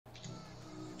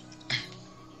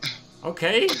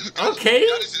Okay. Okay.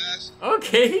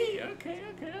 Okay.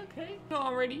 No,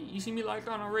 already. You see me like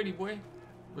on already, boy.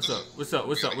 What's up?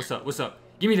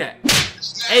 Give me that.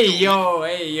 Hey yo.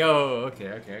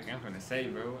 Okay. I'm gonna say,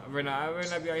 bro. I better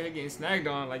not be out here getting snagged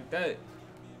on like that.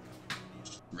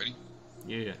 Ready?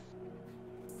 Yeah.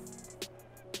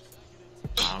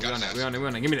 We on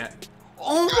that. Give me that.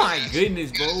 Oh my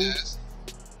goodness, bro.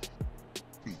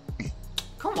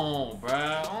 Come on,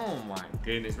 bro. Oh my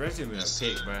goodness. That should have been a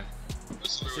pick, bro.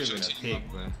 Should have been a pick,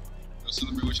 bro. Let's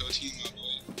celebrate with your team, my boy.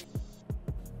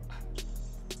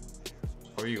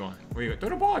 Where you going? Throw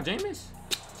the ball, Jameis.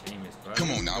 Bro.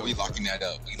 Come on now, we locking that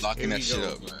up. We locking that shit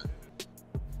up, man.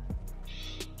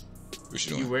 What you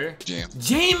doing? You where?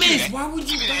 Jameis, why would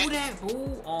you throw that,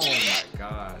 bro? Oh my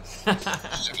gosh.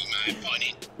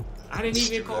 I didn't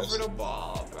even call for the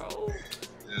ball, bro.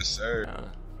 Yes, sir.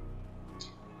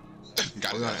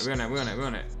 We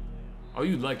on it. Oh,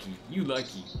 you lucky.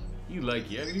 I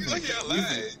mean,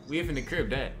 we finna crib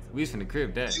that.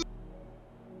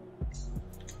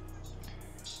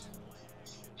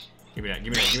 Give me that.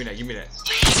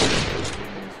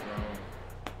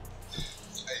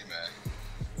 Hey, man.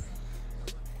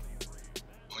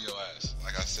 On your ass,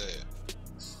 like I said.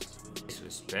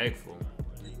 Disrespectful.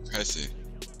 Press it.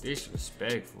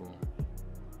 Disrespectful.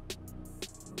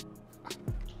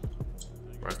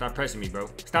 Bro, stop pressing me, bro.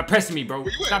 Stop pressing me, bro.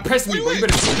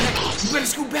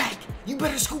 You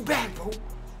better scoot back, bro.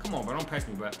 Come on, bro. Don't press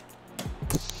me, bro.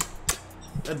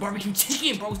 That's barbecue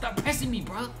chicken, bro. Stop pressing me,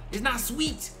 bro. It's not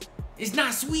sweet.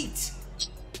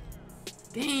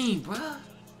 Dang, bro.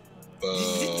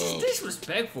 Just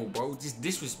disrespectful, bro.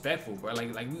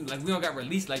 Like we don't got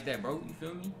released like that, bro. You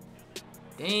feel me?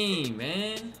 Dang,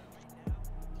 man.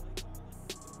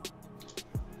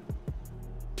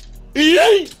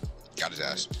 Got his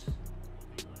ass.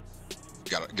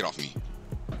 Get off me.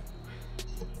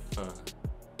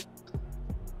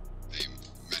 Hey,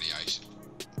 Matty Ice.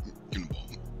 Give him the ball.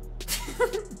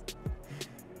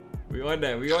 We on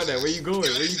that. Where you going?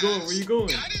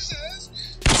 Got his ass.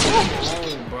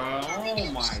 Oh, bro.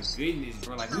 Oh my goodness,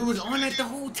 bro. Like we was on that the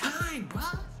whole time, bro.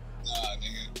 Nah,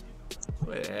 nigga.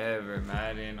 Whatever,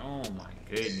 Madden. Oh my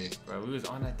goodness, bro. We was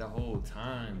on that the whole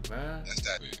time, bro. That's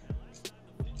that big.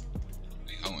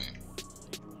 They hoeing.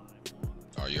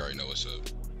 Oh, you already know what's up.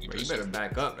 Bro, you better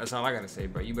back up. That's all I gotta say,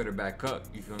 bro. You better back up.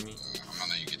 You feel me? I'm not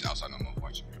letting you get the outside no more.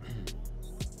 Watch you.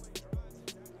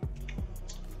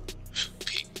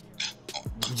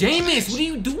 Jameis, what are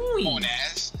you doing? On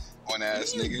ass, what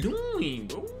nigga. What are you doing,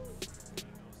 bro?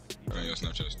 On your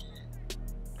Snapchat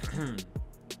story.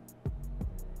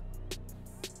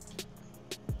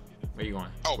 Where you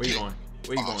going? Oh, Where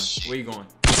you going?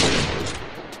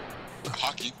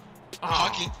 Hockey. Oh,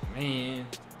 Hockey. Man.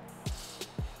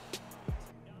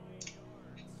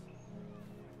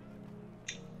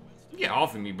 Get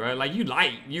off of me, bro. Like you really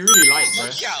light, bro. You really light, bro.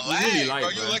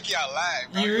 You lucky I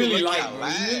lied, bro. You really light, bro.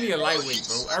 You really a lightweight,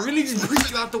 bro. I really just push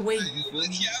you out the way, you feel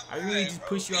me? I really just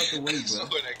push you out the way, bro.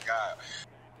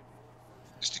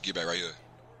 Just to get back right here.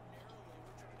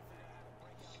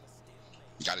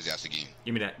 Got his ass again.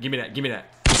 Give me that. Bro,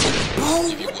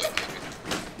 Give you what,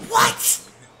 nigga? What?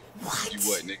 You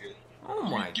what, nigga? Oh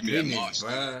my Give me that goodness, monster.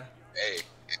 bro. Hey.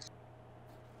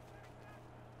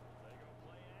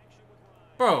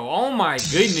 Bro, oh my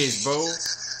goodness, bro.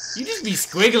 You just be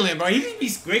squiggling,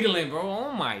 bro.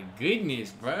 Oh my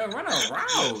goodness, bro. Run a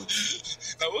route.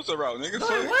 That was a route, nigga. No,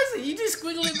 it wasn't. You just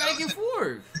squiggling back and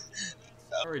forth.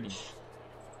 Already.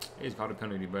 It's called a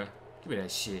penalty, bro. Give me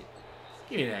that shit.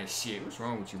 What's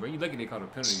wrong with you, bro? You lucky they called a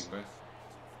penalty,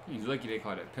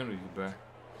 bro.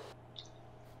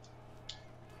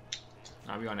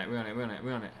 Nah, we on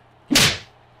that.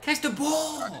 Catch the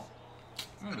ball.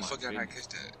 How the fuck did I not catch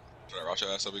that? Did I route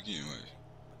your ass up again? Like?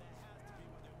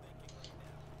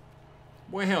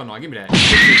 Boy, hell no. Give me that.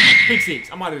 Pick six.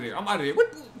 I'm out of there.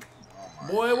 What?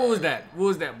 Boy, what was that?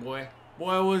 Boy?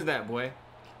 What was that, boy?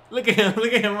 Look at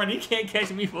him running. You can't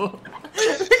catch me, fool.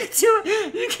 Look at you.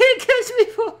 You can't catch me,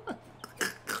 fool.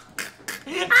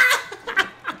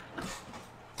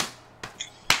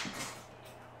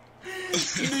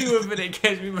 You knew you weren't finna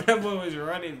catch me, but that boy was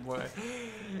running, boy.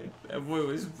 That boy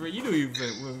was free. You knew you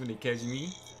weren't finna catch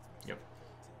me. Yep.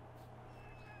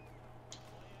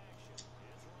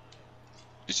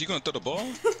 Is he gonna throw the ball?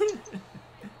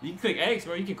 You can click X,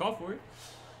 bro. You can call for it.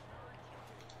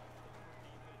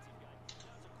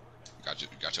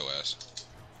 Got your ass.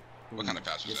 What kind of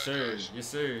pass was that? Yes,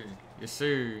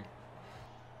 sir.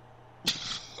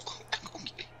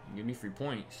 Give me 3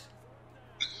 points.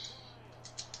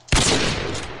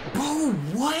 Bro,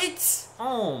 what?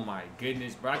 Oh my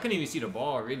goodness, bro. I couldn't even see the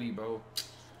ball, really, bro.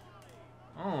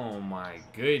 Oh my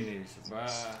goodness,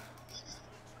 bruh.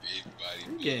 Big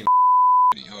body. You getting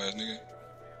Hoe ass nigga.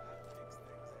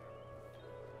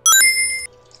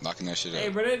 Knocking that shit Hey,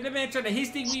 up. bro, that man trying to hit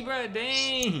stick me, bro.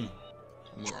 Dang.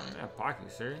 I'm in that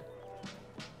pocket, sir.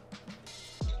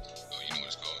 Oh, you know what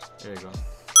it's called. There you go.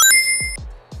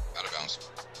 Out of bounds.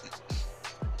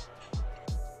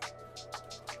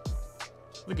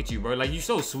 Look at you, bro. Like, you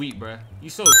so sweet, bro. You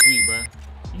so sweet, bro.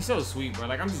 You so sweet, bro.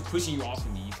 Like, I'm just pushing you off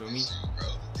of me, you feel me?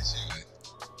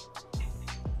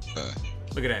 Bro,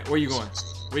 Look at that. Where you going?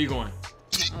 Where you going?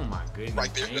 Oh my goodness.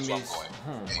 right there, that's where I'm Amos. going.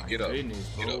 Oh Hey, my get up. goodness,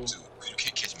 bro. Get up too, cause you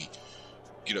can't catch me.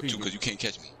 Get up too, cause you can't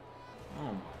catch me.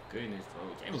 Oh my goodness,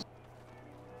 bro. Amos.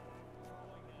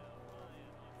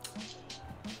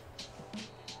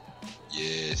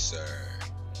 Yes, sir.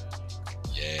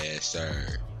 Yes,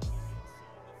 sir.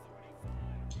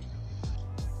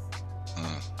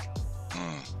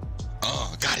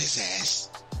 Got his ass.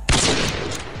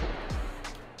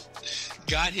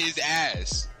 Got his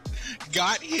ass.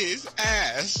 Got his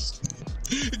ass.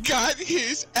 Got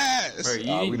his ass. Bro, you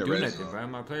didn't do nothing, bro.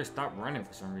 My player stopped running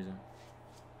for some reason.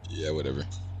 Yeah, whatever.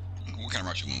 What kind of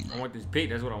route you want, bro? I want this pick.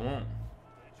 That's what I want.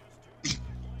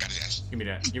 Got his ass. Give me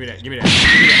that. Give me that. Give me that.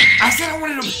 Give me that. I said I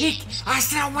wanted a pick. I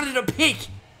said I wanted a pick.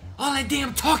 All that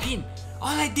damn talking.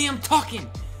 All that damn talking.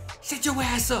 Shut your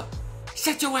ass up.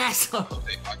 Shut your ass up.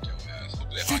 They knocked your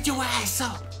ass. Shut your ass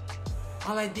up.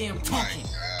 All that damn talking.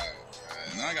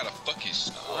 Now I gotta fucking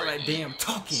score. All that damn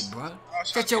talking, bro.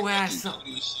 Shut your ass up.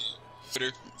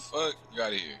 Fuck, you out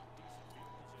of here.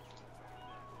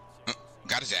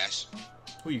 Got his ass.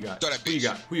 Who you got? Throw that Who you bitch.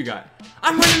 got? Who you got?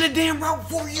 I'm running the damn route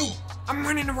for you. I'm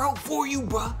running the route for you,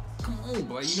 bro. Come on,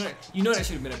 bro. You know that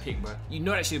should have been a pick, bro. You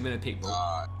know that should have been a pick, bro.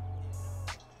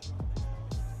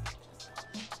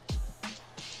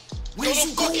 Where's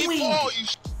you going?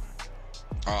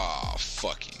 Oh,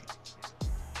 fucking.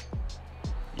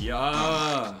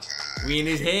 Yeah. We in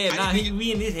his head now.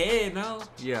 We in his head now.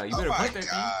 Yeah, you better punt that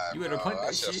thing. You better punt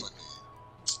that shit.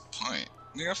 Punt.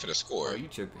 Nigga, I'm finna score. Oh, you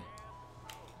tripping.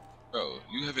 Bro,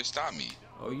 you haven't stopped me.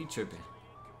 Oh, you tripping.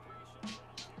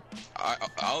 I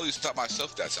only stopped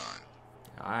myself that time.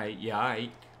 Alright, yeah,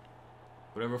 alright.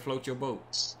 Whatever float your boat.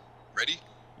 Ready?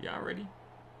 Yeah, I'm ready.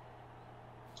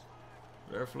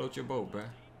 Whatever float your boat, bruh.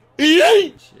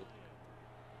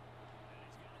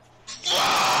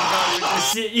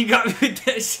 Shit. You got me with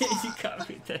that shit. You got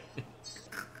me with that shit.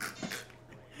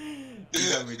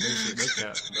 You got me with that shit. No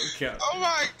cap. No cap. Oh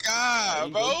my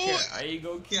god, bro. How you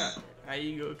go cap? How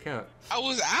you go cap? I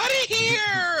was out of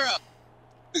here.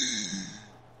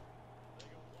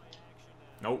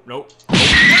 Nope, nope.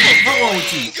 What's wrong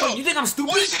with you? Oh, you think I'm stupid?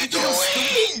 What is he doing?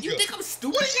 You think I'm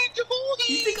stupid? What is he doing?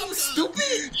 You think I'm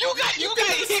stupid? You got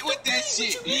hit with that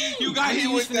shit. You got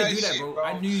hit with that shit, bro.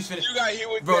 I knew he was finna. You got hit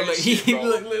with Bro, that look, shit, bro.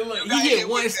 Look. He hit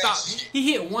one stop.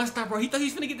 He hit one stop, bro. He thought he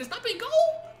was finna get the stop and go.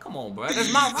 Come on, bro.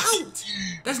 That's my route.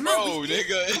 That's my route. Bro,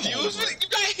 nigga, you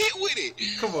got hit with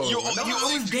it. Come on, bro. No,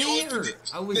 I was there.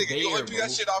 I was there, You only threw bro.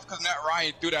 that shit off because Matt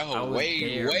Ryan threw that whole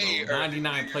way early.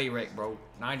 99 play rate, bro.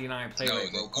 99 play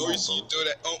rate, bro. Come on, bro. Threw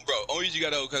that, bro. Only you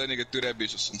got to because that nigga threw that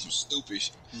bitch with some stupid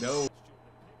shit. No.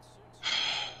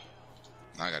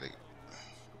 Now I gotta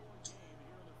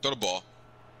throw the ball.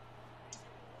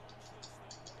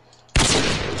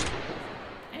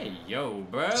 Hey, yo,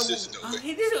 bro. You This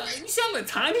see how much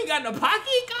time he got in the pocket?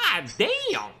 God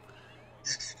damn.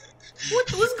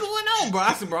 What's going on, bro?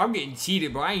 I said, bro, I'm getting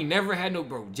cheated, bro. I ain't never had no,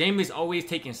 bro. Jameis always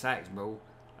taking sacks, bro.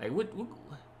 Like, what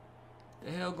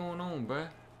the hell going on, bro?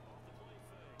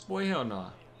 Boy, hell nah.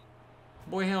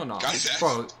 Boy, hell nah.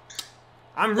 Bro,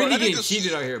 I'm really getting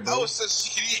cheated out here, bro. That was a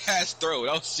shitty ass throw.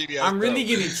 That was shitty ass I'm really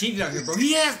getting cheated out here, bro.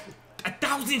 He has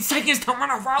 1,000 seconds to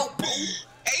run a route, bro.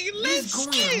 Hey, let's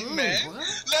get it, man. Bro?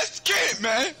 Let's get it,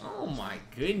 man. Oh my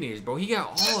goodness, bro. He got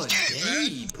all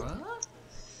day, bro.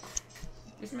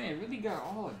 This man really got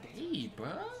all day, bro.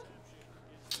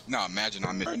 Nah, imagine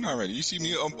I'm not ready. You see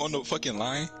me on the fucking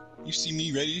line? You see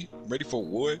me ready for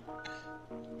war?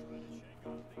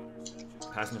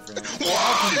 Passing it for now.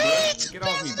 Get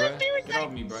off me, bro. Get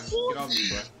off me, bro. Get off me,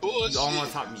 bro. Bullshit. You all on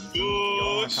top of me. You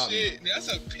all on top of me. Bullshit.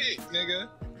 That's a pick, nigga.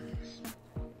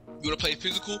 You wanna play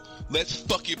physical? Let's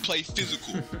fucking play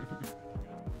physical.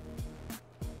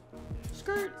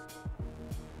 Skirt.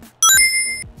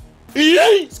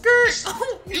 Yay! Skirt!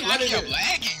 He lucky I'm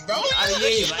lagging, bro.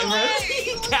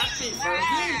 He capped it, bro.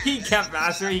 He capped it.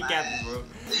 I swear he capped it, bro.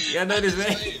 Y'all know this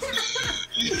man?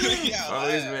 Oh,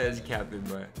 this man's capping,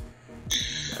 bro.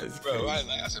 That's bro, crazy.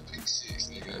 that's a pick six,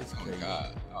 nigga. That's Oh crazy.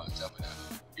 god, I was jumping that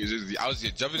hoe. I was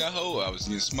either jumping that hoe or I was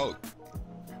in smoke.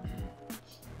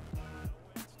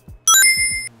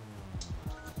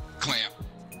 Clamp.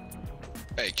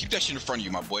 Hey, keep that shit in front of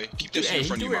you, my boy. Keep that shit in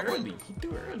front of you, my boy. He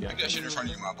threw it early. Keep that shit in front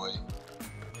of you, my boy.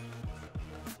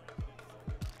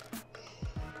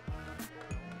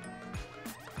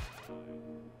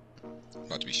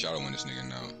 About to be shadowing this nigga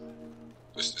now.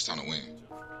 It's time to win.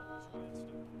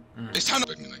 It's time to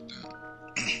make me like that.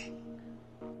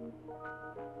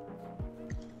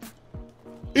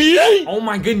 Oh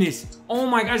my goodness. Oh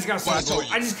my god, I just got sold, bro.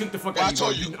 I just cooked the fuck out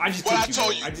of you. I just cooked you,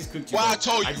 bro. I just cooked you. What I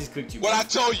told you. I just cooked you. What I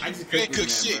told you. I just You ain't cooked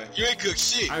cooked shit. You ain't cooked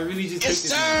shit. I really just cooked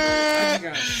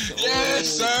this. Yes,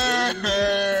 sir.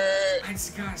 I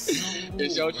just got sold.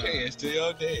 It's your chance. Do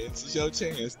your dance. It's your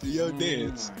chance. Do your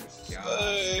dance.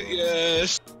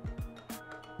 Yes.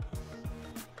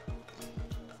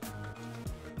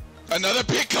 Another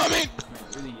pick coming.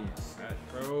 Really is,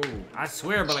 bro. I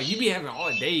swear, but like you be having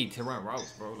all day to run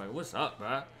routes, bro. Like, what's up,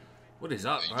 bro? What is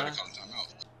up, You bro? better call them timeout.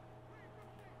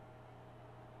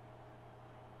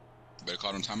 You better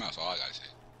call them timeout. That's all I gotta say.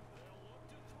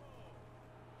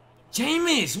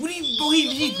 Jameis, what are you, bro?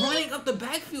 He's running up the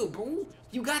backfield, bro.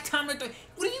 You got time to throw.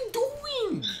 What are you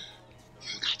doing?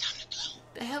 You got time to throw.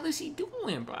 The hell is he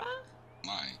doing, bro?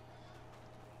 Mine.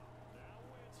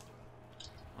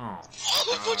 Oh,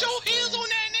 put your hands on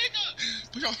that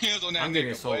nigga. Put your hands on that nigga. I'm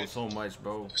getting sold so much,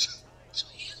 bro.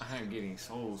 I'm getting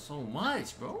sold so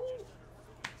much, bro.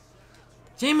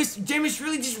 Jameis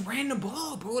really just ran the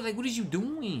ball, bro. Like, what is you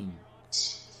doing?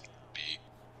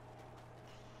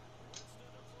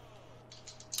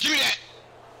 Give me that.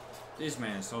 This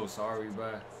man's so sorry,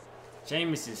 bro.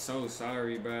 Jameis is so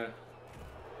sorry, bro.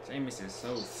 Jameis is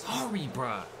so sorry,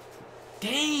 bro.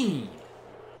 Dang.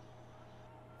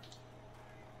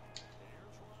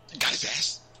 Got his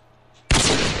ass.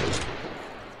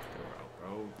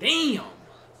 Bro. Damn.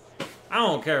 I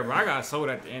don't care, bro. I got sold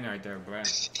at the end right there, bro.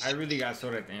 I really got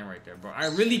sold at the end right there, bro. I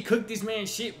really cooked this man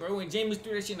shit, bro. And Jameis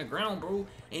threw that shit in the ground, bro.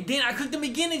 And then I cooked him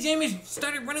again, and Jameis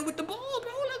started running with the ball,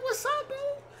 bro. Like, what's up, bro?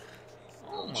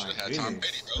 Oh my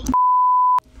goodness.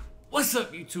 What's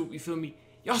up, YouTube? You feel me?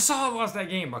 Y'all saw I lost that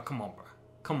game, bro. Come on, bro.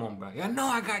 Come on, bro. Y'all know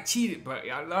I got cheated, bro.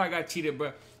 Y'all know I got cheated,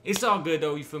 bro. It's all good,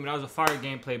 though. You feel me? That was a fire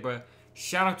gameplay, bro.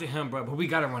 Shout out to him, bro. But we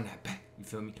gotta run that back. You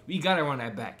feel me? We gotta run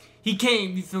that back. He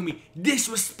came, you feel me,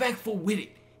 disrespectful with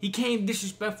it. He came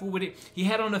disrespectful with it. He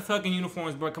had on the fucking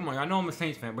uniforms, bro. Come on, I know I'm a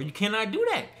Saints fan, but you cannot do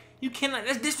that. You cannot.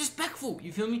 That's disrespectful.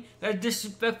 You feel me? That's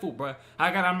disrespectful, bro.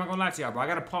 I'm not gonna lie to y'all, bro. I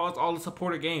gotta pause all the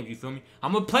supporter games. You feel me?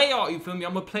 I'm gonna play y'all. You feel me?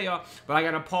 I'm gonna play y'all, but I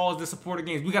gotta pause the supporter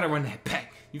games. We gotta run that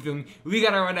back. You feel me? We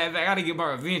gotta run that back. I gotta get my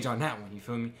revenge on that one. You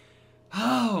feel me?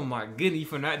 Oh my goodness,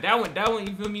 from that one.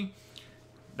 You feel me?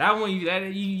 That one,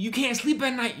 you can't sleep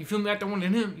at night. You feel me? After one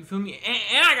of them, you feel me?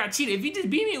 And I got cheated. If he just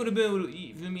beat me, it would have been.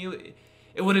 You feel me?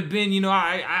 It would have been. You know,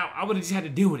 I would have just had to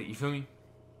deal with it. You feel me?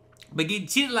 But getting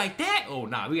cheated like that, oh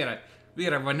nah, we gotta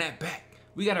run that back.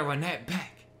 We gotta run that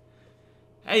back.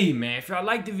 Hey man, if y'all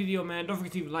like the video, man, don't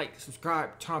forget to like,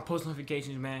 subscribe, turn on post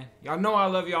notifications, man. Y'all know I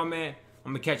love y'all, man.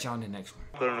 I'm gonna catch y'all in the next one.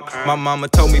 My mama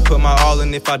told me put my all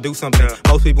in if I do something.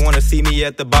 Most people wanna see me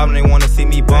at the bottom, they wanna see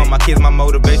me bum. My kids my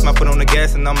motivation, I put on the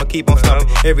gas and I'ma keep on stomping.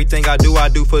 Everything I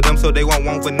do for them so they won't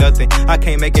want for nothing. I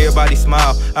can't make everybody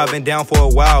smile. I've been down for a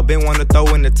while, been wanting to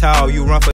throw in the towel. You run for